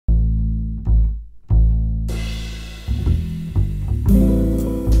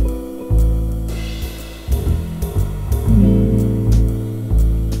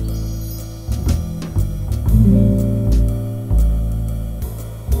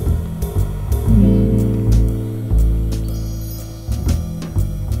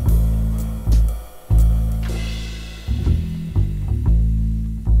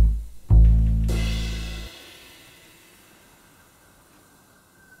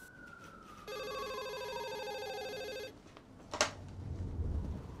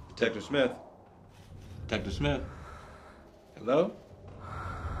Detective Smith. Detective Smith. Hello?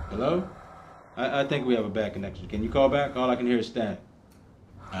 Hello? I think we have a bad connection. Can you call back? All I can hear is static.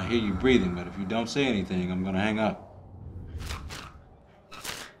 I hear you breathing, but if you don't say anything, I'm gonna hang up.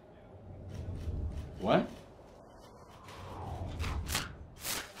 What?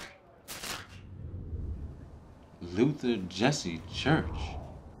 Luther Jessie Church.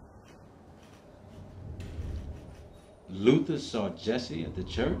 Luther saw Jessie at the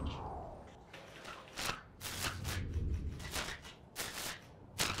church?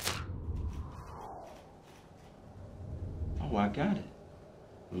 Oh, I got it.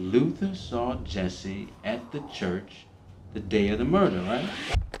 Luther saw Jessie at the church the day of the murder, right?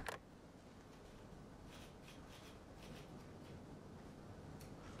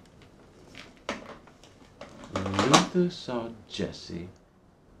 Luther saw Jessie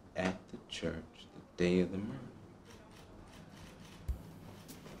at the church the day of the murder.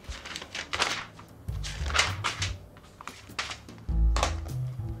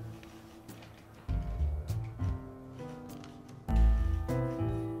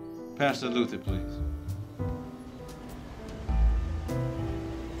 Pastor Luther, please.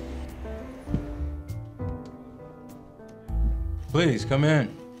 Please, come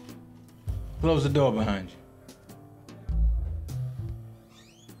in. Close the door behind you.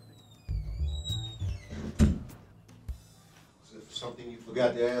 Is there something you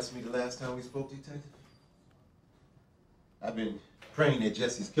forgot to ask me the last time we spoke, Detective? I've been praying that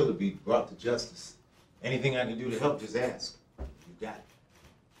Jessie's killer be brought to justice. Anything I can do to help, just ask. You got it.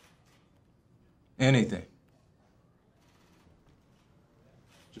 Anything.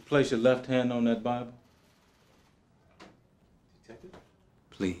 Would you place your left hand on that Bible? Detective?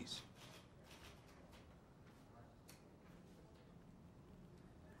 Please.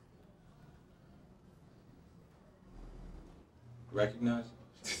 Recognize it?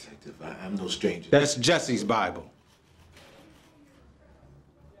 Detective, I'm no stranger. That's Jessie's Bible.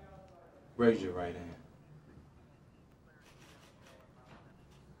 Raise your right hand.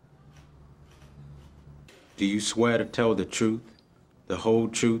 Do you swear to tell the truth, the whole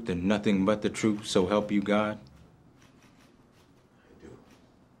truth, and nothing but the truth, so help you God? I do.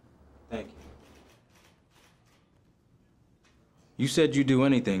 Thank you. You said you'd do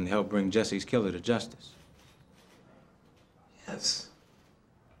anything to help bring Jessie's killer to justice. Yes.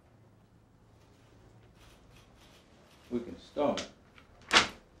 We can start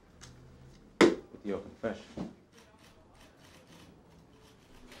with your confession.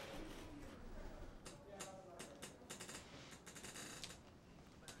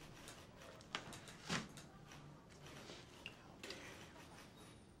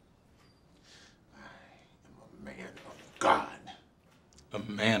 God. A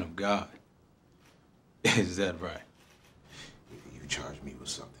man of God. Is that right? Either you charge me with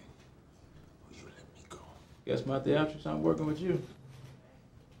something, or you let me go. Guess my theatrics aren't working with you.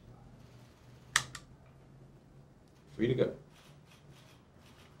 Free to go.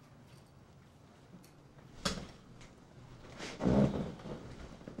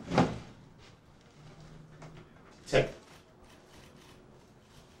 Detective.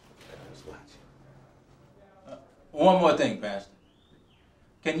 One more thing, Pastor.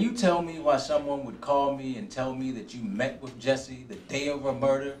 Can you tell me why someone would call me and tell me that you met with Jessie the day of her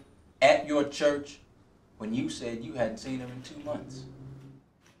murder at your church when you said you hadn't seen her in 2 months?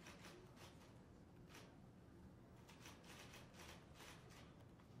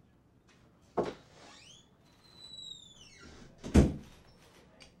 Okay,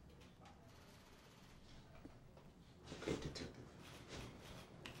 Detective.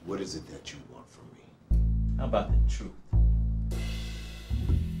 What is it that you want from me? How about the truth?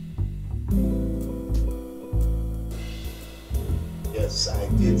 Yes, I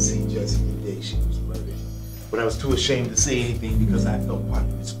did see Jessie the day she was murdered, but I was too ashamed to say anything because I felt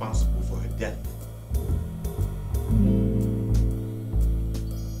partly responsible for her death.